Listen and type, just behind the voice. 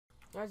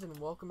Guys, and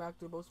welcome back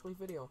to a Spleef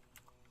video.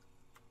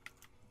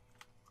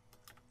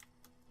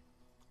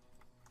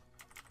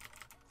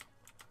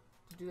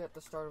 To do that at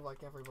the start of like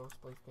every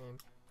Spleef game.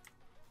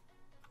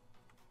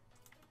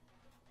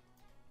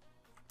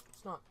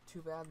 It's not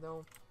too bad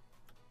though.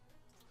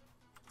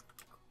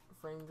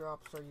 Frame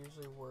drops are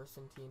usually worse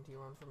in TNT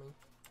run for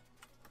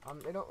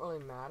me. They don't really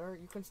matter.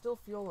 You can still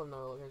feel them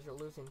though because you're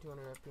losing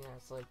 200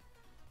 FPS. Like,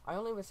 I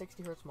only have a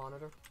 60 Hz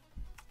monitor,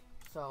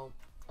 so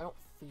I don't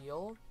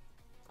feel.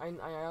 I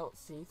don't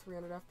see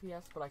 300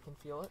 FPS, but I can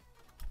feel it.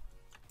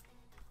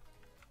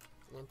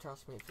 And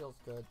trust me, it feels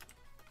good.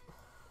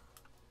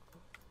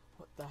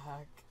 What the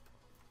heck?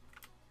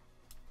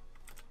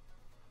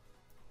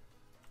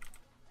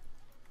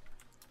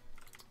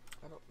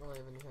 I don't really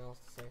have anything else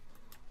to say.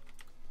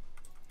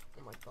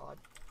 Oh my god,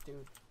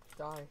 dude,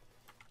 die.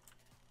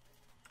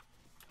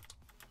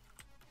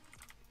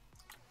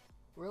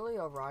 Really,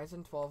 a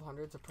Ryzen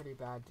 1200 is a pretty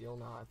bad deal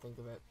now I think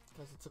of it,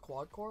 because it's a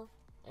quad core,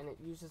 and it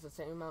uses the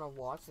same amount of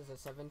watts as a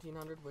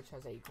 1700, which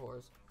has 8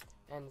 cores,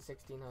 and the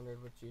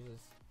 1600, which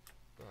uses,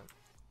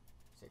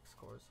 6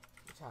 cores,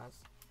 which has,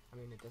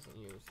 it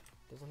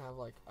doesn't have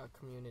like a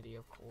community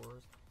of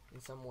cores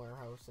in some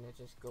warehouse, and it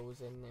just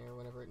goes in there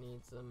whenever it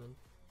needs them, and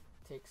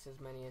takes as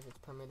many as it's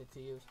permitted to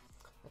use.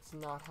 That's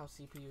not how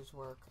CPUs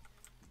work.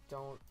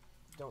 Don't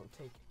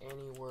take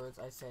any words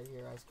I said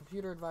here as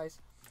computer advice.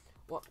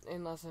 Well,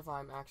 unless if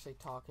I'm actually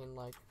talking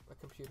like a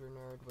computer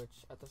nerd,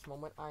 which at this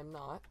moment I'm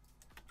not.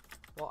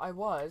 Well, I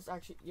was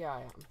actually. Yeah,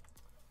 I am.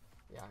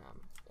 Yeah,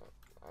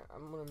 I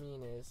am. What I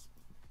mean is,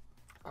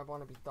 I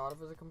want to be thought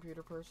of as a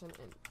computer person,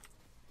 and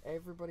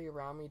everybody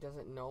around me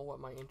doesn't know what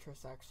my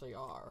interests actually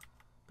are,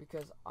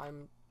 because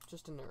I'm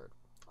just a nerd.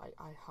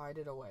 I hide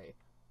it away.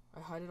 I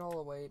hide it all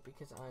away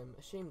because I'm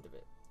ashamed of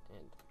it,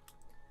 and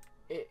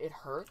it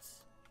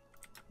hurts,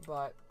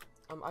 but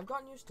I've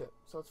gotten used to it,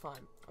 so it's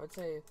fine. I would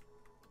say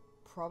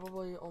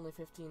probably only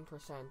 15%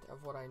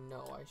 of what I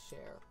know I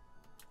share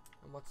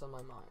and what's on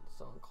my mind.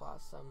 So in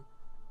class I'm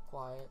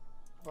quiet,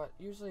 but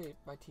usually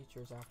my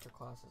teachers after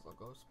classes I'll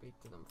go speak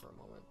to them for a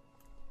moment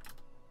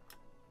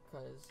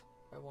because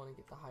I want to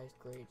get the highest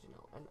grades,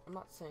 and I'm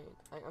not saying,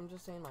 I'm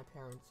just saying my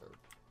parents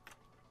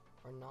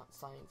are not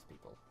science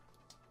people.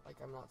 Like,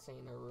 I'm not saying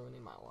they're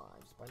ruining my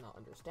lives by not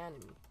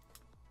understanding me.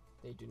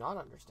 They do not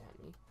understand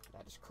me,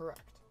 that is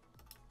correct.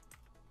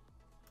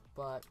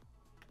 But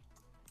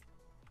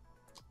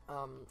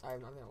I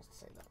have nothing else to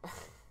say that.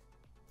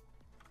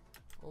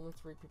 Only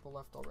 3 people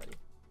left already.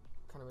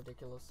 Kind of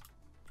ridiculous.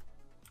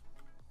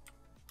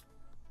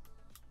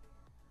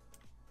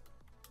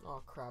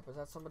 Oh crap, is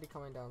that somebody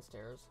coming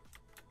downstairs?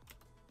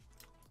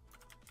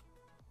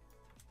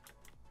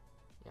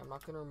 Yeah, I'm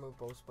not gonna remove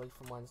Spleef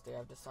from Wednesday,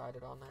 I've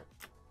decided on that.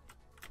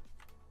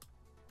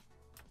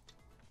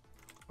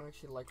 I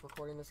actually like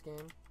recording this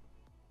game.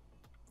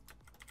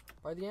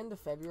 By the end of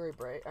February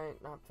break,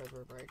 not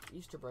February break,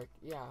 Easter break,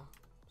 yeah.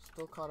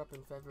 Still caught up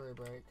in February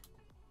break.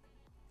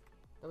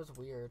 That was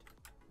weird.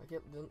 Like,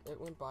 it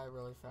went by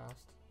really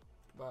fast.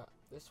 But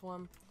this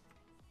one,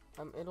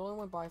 it only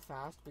went by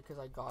fast because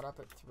I got up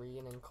at 3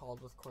 and then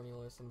called with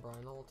Cornelius and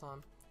Brian the whole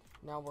time.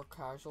 Now we're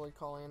casually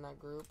calling in that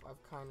group.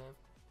 I've kind of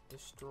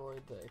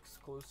destroyed the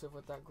exclusive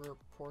with that group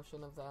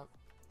portion of that.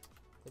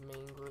 The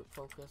main group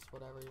focus,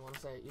 whatever you want to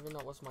say, even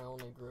though it was my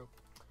only group.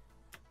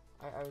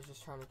 I was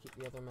just trying to keep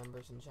the other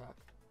members in check.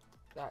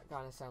 That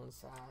kind of sounds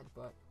sad,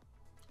 but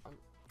I'm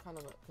kind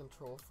of a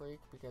control freak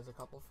because a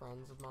couple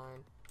friends of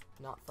mine,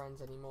 not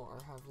friends anymore,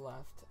 have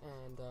left,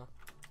 and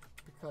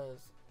because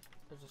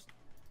they're just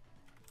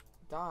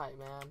die,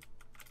 man.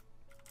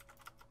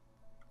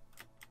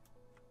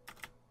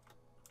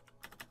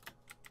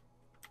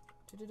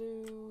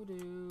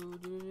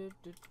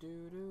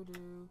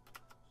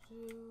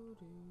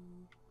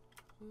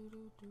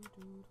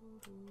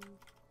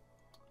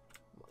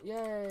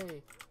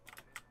 Yay!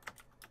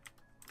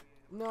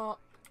 No,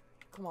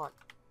 come on.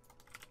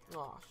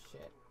 Oh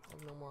shit, I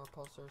have no more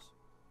repulsors.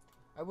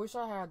 I wish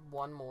I had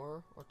 1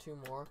 more or 2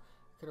 more.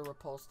 Could have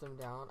repulsed him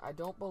down. I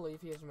don't believe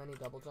he has many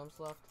double jumps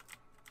left,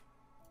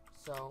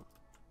 so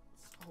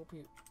let's hope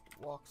he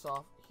walks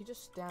off. He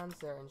just stands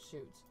there and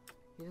shoots.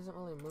 He doesn't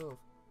really move.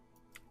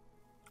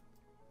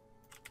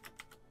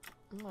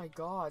 Oh my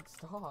god,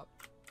 stop.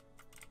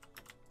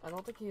 I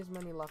don't think he has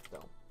many left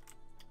though.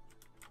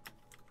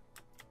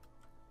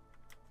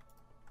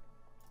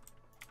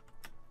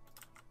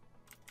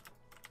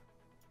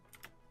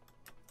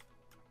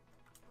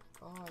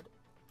 God.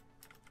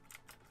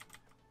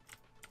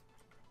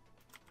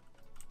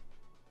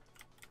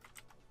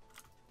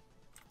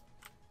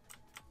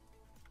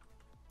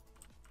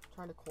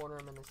 Trying to corner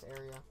him in this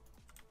area.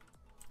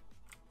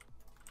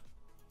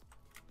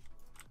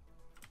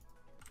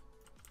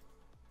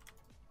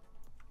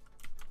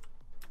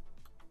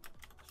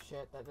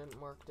 Shit, that didn't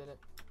work, did it?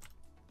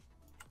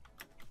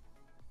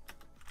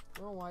 I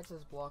don't know why it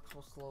says blocks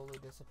will slowly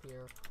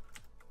disappear.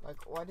 Like,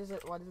 why did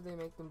they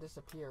make them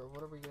disappear?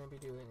 What are we gonna be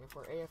doing? If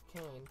we're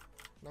AFKing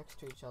next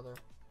to each other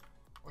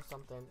or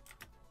something,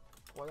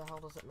 why the hell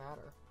does it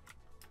matter?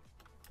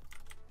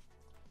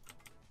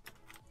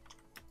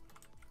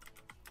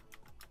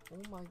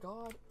 Oh my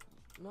god.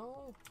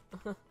 No.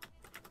 Don't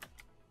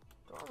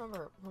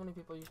remember how many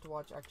people used to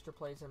watch Extra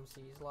Plays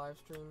MC's live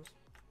streams.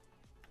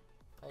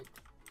 Like,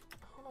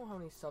 I don't know how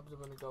many subs I'm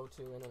gonna go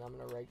to and then I'm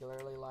gonna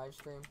regularly live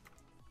stream.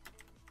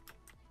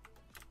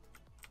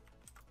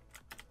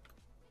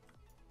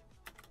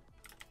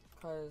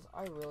 Because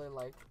I really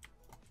like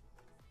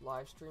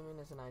live streaming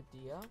as an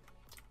idea.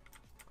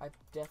 I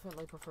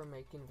definitely prefer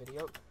making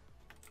video.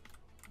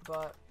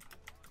 But,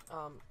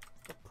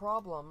 the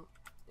problem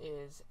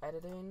is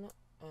editing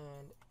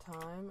and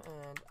time,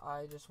 and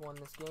I just won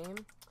this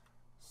game.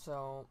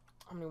 So,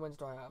 how many wins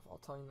do I have? I'll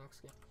tell you next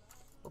game.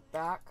 We're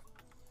back.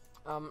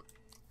 I'm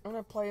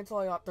gonna play until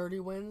I got 30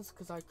 wins,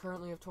 because I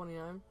currently have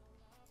 29.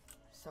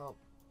 So,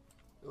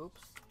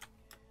 oops.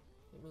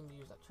 Didn't mean to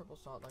use that triple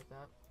shot like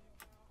that.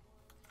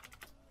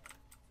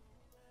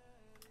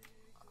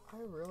 I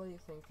really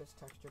think this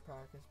texture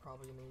pack is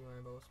probably gonna be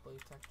my most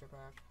Spleef texture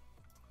pack.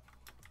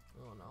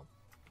 I don't know.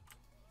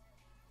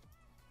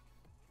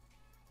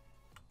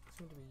 I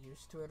seem to be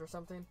used to it or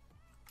something.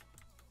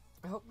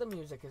 I hope the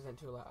music isn't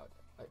too loud.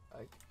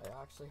 I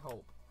actually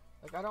hope.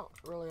 Like, I don't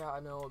really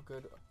know a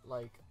good,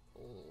 like,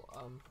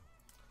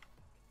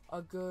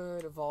 a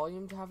good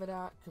volume to have it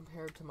at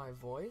compared to my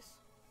voice.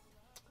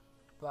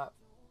 But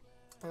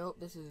I hope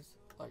this is,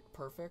 like,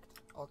 perfect.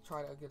 I'll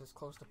try to get as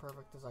close to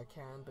perfect as I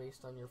can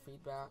based on your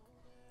feedback.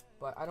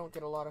 But I don't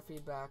get a lot of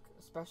feedback,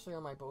 especially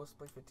on my Bow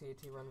Spleef for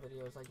TNT run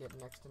videos. I get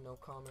next to no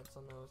comments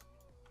on those.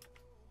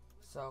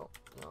 So,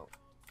 you know,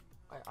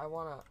 I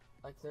wanna,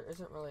 like, there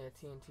isn't really a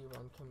TNT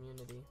run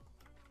community.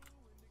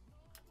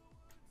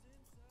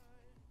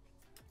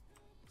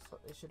 So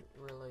it should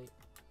really,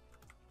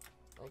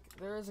 like,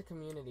 there is a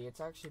community. It's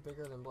actually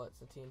bigger than Blitz,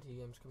 the TNT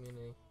Games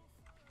community.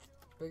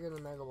 Bigger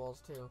than Mega Balls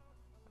too.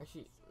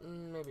 Actually,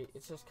 maybe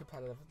it's just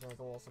competitive with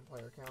Mega Balls and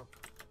player count.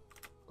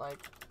 Like,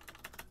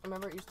 I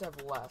remember it used to have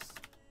less,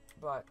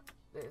 but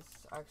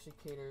this actually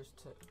caters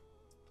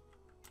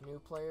to new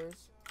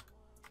players.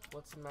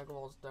 Blitz and Mega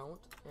Balls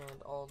don't,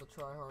 and all the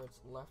tryhards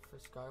left for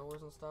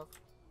Skywars and stuff.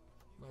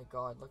 My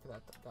god, look at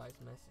that guy's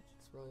message.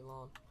 It's really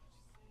long.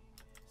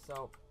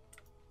 So,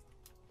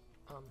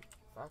 in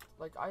fact,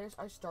 like,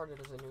 I started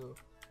as a new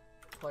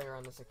player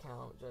on this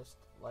account, just,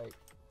 like,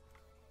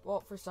 well,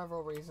 for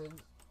several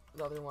reasons.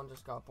 The other one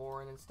just got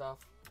boring and stuff,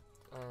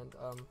 and,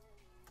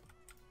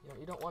 you know,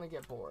 you don't want to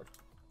get bored.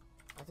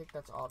 I think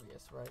that's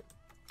obvious, right?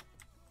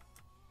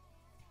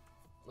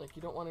 Like,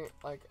 you don't want to,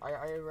 like, I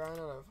ran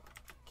out of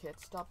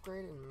kits to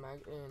upgrade in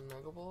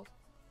Mega Balls,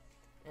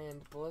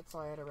 and Blitz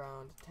I had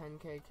around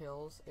 10k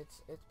kills.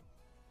 It's,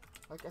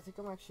 like, I think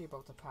I'm actually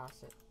about to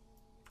pass it,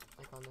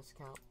 like, on this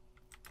account.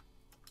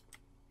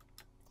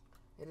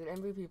 It did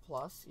MVP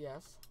plus,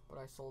 yes, but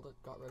I sold it,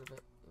 got rid of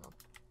it, you know,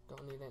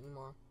 don't need it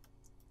anymore.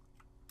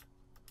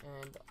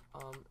 And,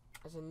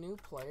 as a new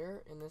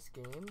player in this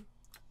game,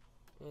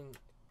 in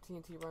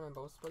TNT Run and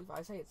Bow Spleef,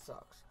 I say it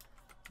sucks,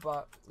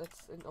 but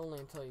that's only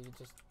until you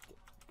just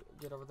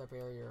get over the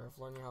barrier of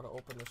learning how to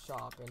open the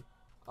shop and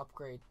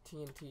upgrade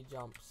TNT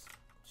jumps.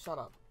 Shut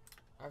up.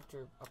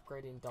 After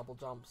upgrading double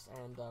jumps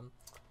and,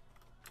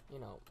 you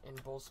know, in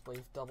Bow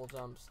Spleef, double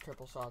jumps,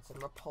 triple shots,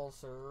 and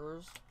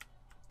repulsors.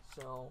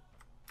 So,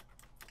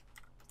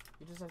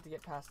 you just have to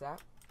get past that,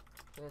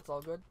 and it's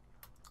all good.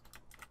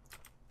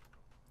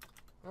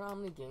 I don't know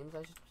how many games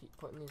I should keep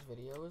putting these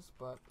videos,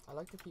 but I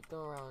like to keep them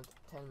around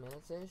 10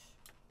 minutes-ish.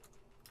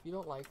 If you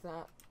don't like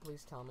that,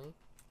 please tell me.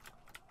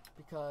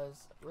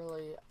 Because,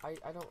 really, I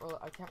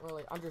can't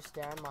really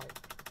understand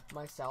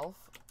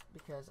myself,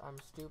 because I'm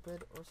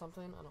stupid or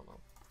something, I don't know.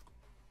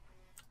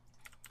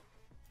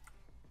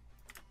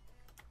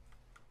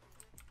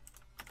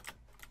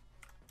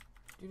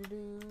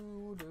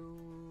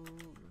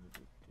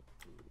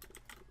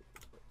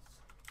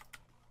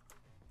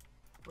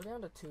 We're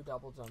down to 2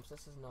 double jumps.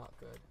 This is not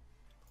good.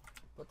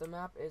 But the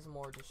map is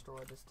more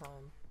destroyed this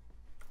time.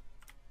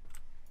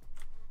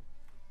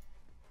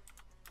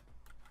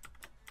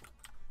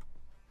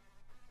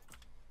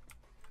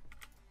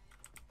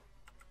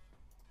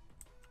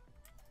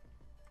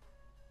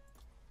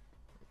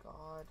 Oh my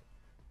god.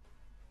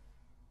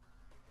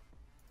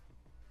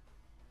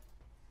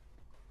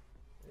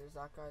 There's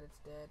that guy that's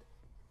dead.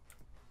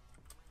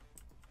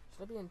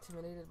 Should I be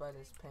intimidated by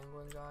this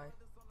penguin guy?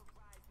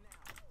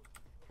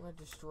 I'm gonna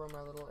destroy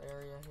my little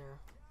area here.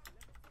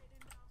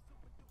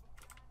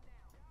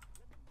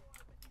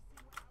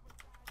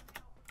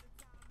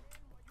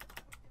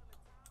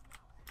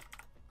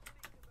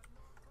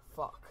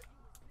 Fuck.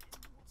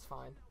 It's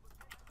fine.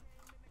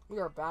 We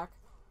are back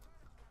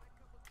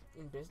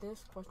in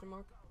business? Question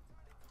mark.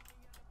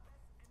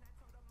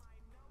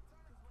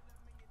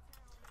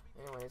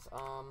 Anyways, I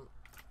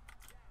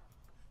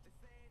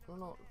don't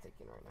know what I'm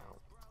thinking right now.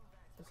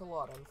 There's a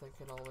lot I'm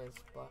thinking always,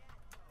 but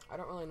I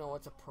don't really know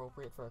what's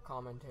appropriate for a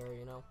commentary,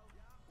 you know?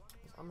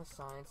 'Cause I'm a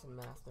science and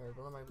math nerd.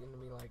 What am I going to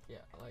be like?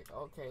 Yeah, like,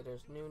 okay,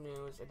 there's new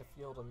news in the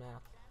field of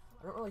math.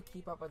 I don't really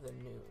keep up with the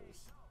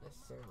news,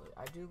 necessarily.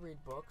 I do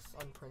read books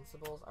on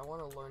principles. I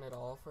want to learn it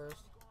all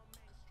first.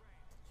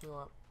 You know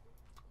what?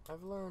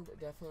 I've learned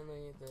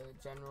definitely the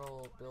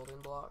general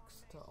building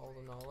blocks to all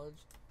the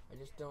knowledge. I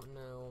just don't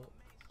know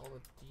all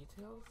the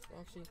details.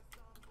 Actually,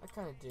 I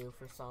kind of do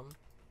for some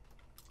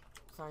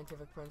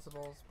scientific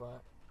principles,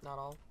 but not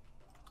all.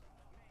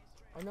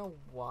 I know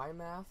why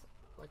math,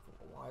 like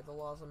why the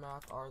laws of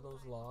math are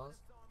those laws.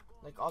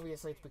 Like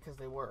obviously it's because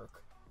they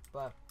work,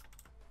 but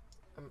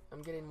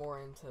I'm getting more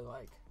into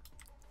like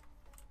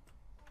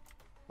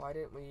why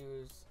didn't we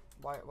use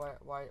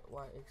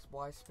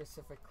why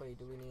specifically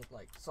do we need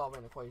like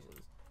solving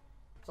equations?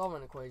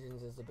 Solving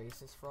equations is the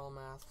basis for all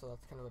math, so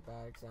that's kind of a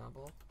bad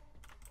example.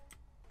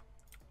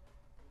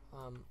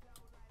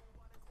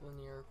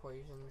 Linear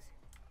equations.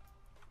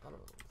 I don't know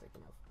what I'm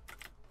thinking of.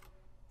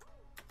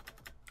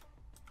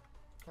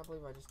 Can't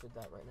believe I just did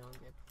that right now in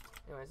game.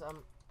 Anyways,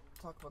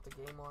 talk about the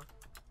game more.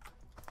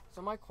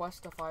 So my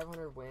quest to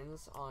 500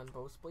 wins on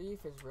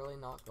Spleef is really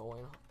not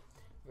going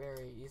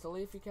very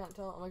easily, if you can't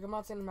tell. Like, I'm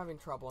not saying I'm having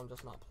trouble, I'm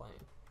just not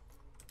playing.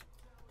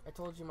 I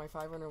told you my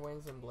 500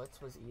 wins in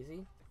Blitz was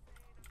easy.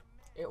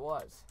 It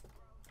was.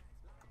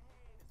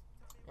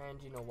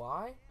 And you know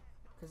why?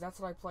 Because that's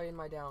what I play in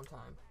my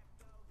downtime.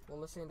 While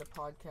listening to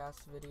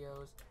podcasts,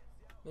 videos,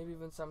 maybe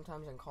even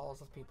sometimes in calls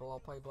with people, I'll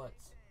play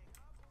Blitz.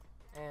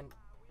 And,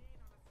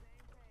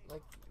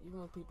 like,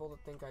 even with people that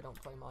think I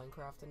don't play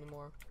Minecraft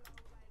anymore,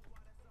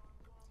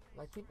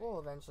 like, people will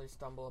eventually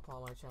stumble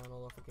upon my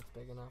channel if it gets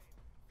big enough.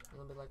 And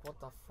they'll be like, what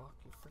the fuck,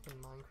 you freaking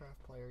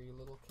Minecraft player, you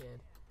little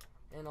kid.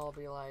 And I'll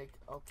be like,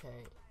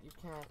 okay, you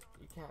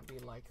can't be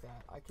like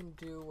that. I can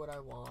do what I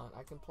want.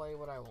 I can play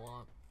what I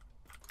want.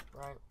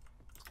 Right?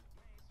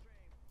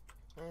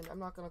 And I'm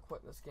not gonna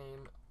quit this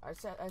game. I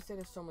say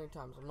this so many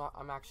times.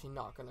 I'm actually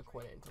not gonna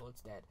quit it until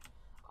it's dead.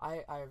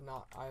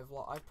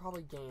 I've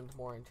probably gained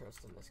more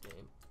interest in this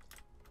game.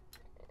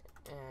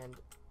 And,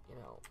 you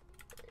know,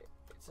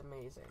 it's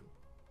amazing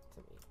to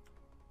me.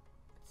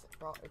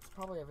 It's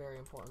probably a very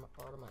important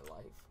part of my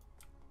life.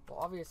 Well,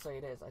 obviously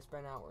it is. I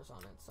spend hours on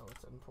it, so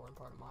it's an important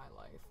part of my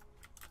life.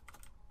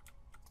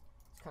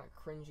 It's kind of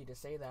cringy to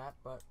say that,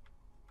 but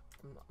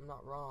I'm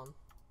not wrong.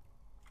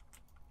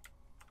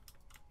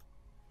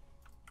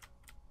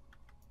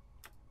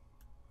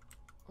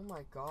 Oh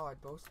my god,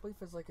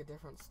 Spleef is like a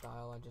different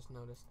style, I just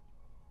noticed.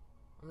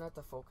 I'm gonna have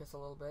to focus a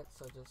little bit,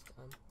 so just,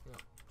 you know,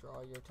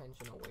 draw your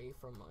attention away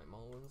from my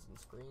moans and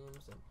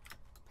screams and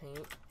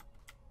paint.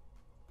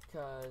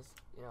 Because,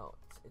 you know,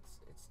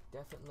 it's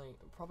definitely,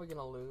 I'm probably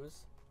gonna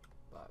lose,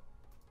 but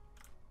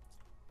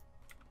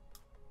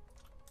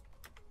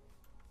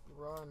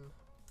run.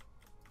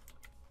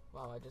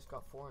 Wow, I just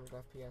got 400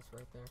 FPS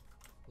right there.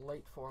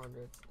 Late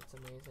 400s, it's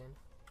amazing.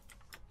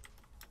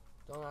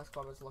 Don't ask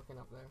what I was looking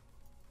up there.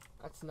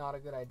 That's not a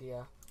good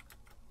idea.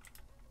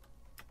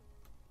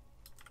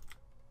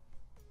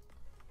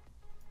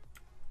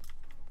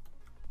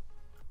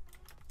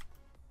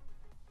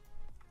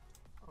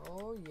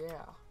 Oh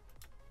yeah.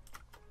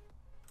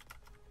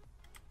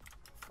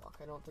 Fuck,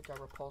 I don't think I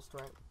repulsed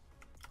right.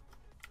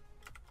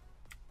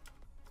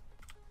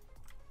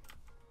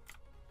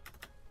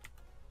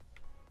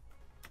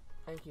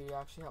 Thank you, you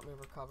actually helped me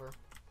recover.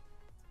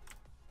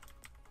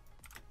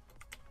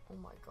 Oh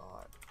my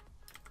god.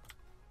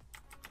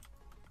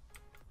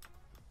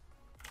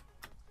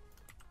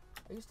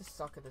 I used to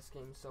suck at this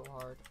game so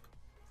hard.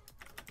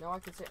 Now I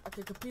can say I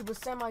can compete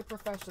with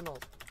semi-professionals.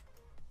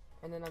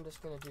 And then I'm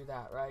just gonna do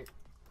that, right?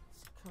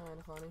 It's kind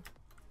of funny.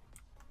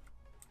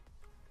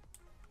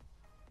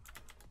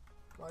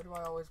 Why do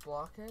I always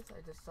block it?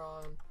 I just saw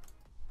in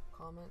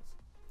comments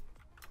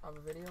of a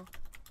video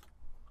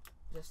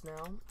just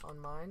now on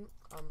mine.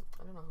 I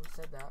don't know who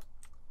said that.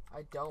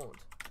 I don't.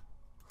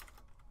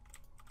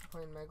 I'm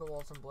playing Mega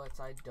Walls and Blitz.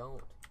 I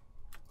don't.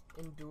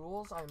 In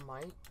duels, I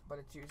might, but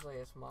it's usually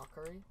as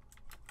mockery.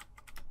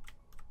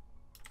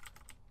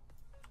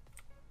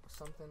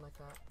 Something like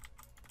that.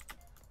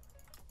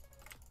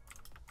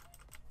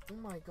 Oh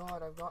my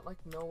god, I've got like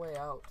no way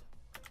out.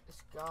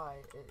 This guy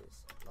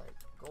is like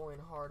going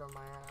hard on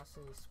my ass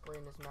and he's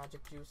spraying his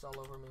magic juice all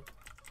over me.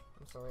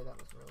 I'm sorry, that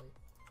was really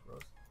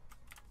gross.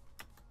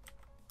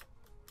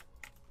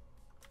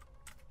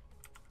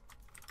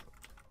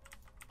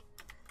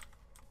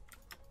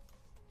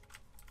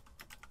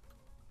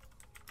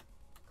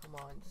 Come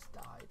on, just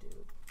die,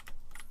 dude.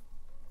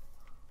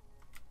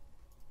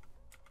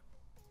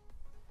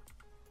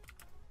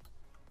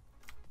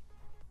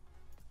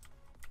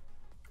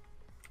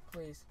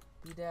 Please,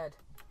 be dead.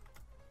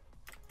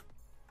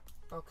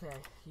 Okay,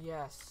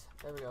 yes.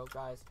 There we go,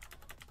 guys.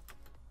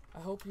 I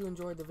hope you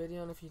enjoyed the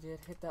video, and if you did,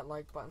 hit that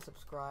like button,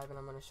 subscribe, and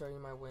I'm going to show you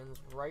my wins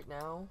right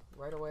now,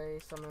 right away,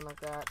 something like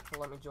that, to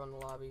let me join the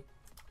lobby.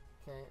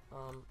 Okay,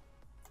 I'm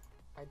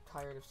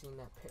tired of seeing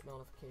that pit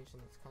notification.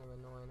 It's kind of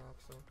annoying,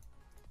 actually.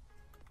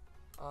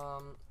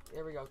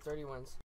 There we go, 30 wins.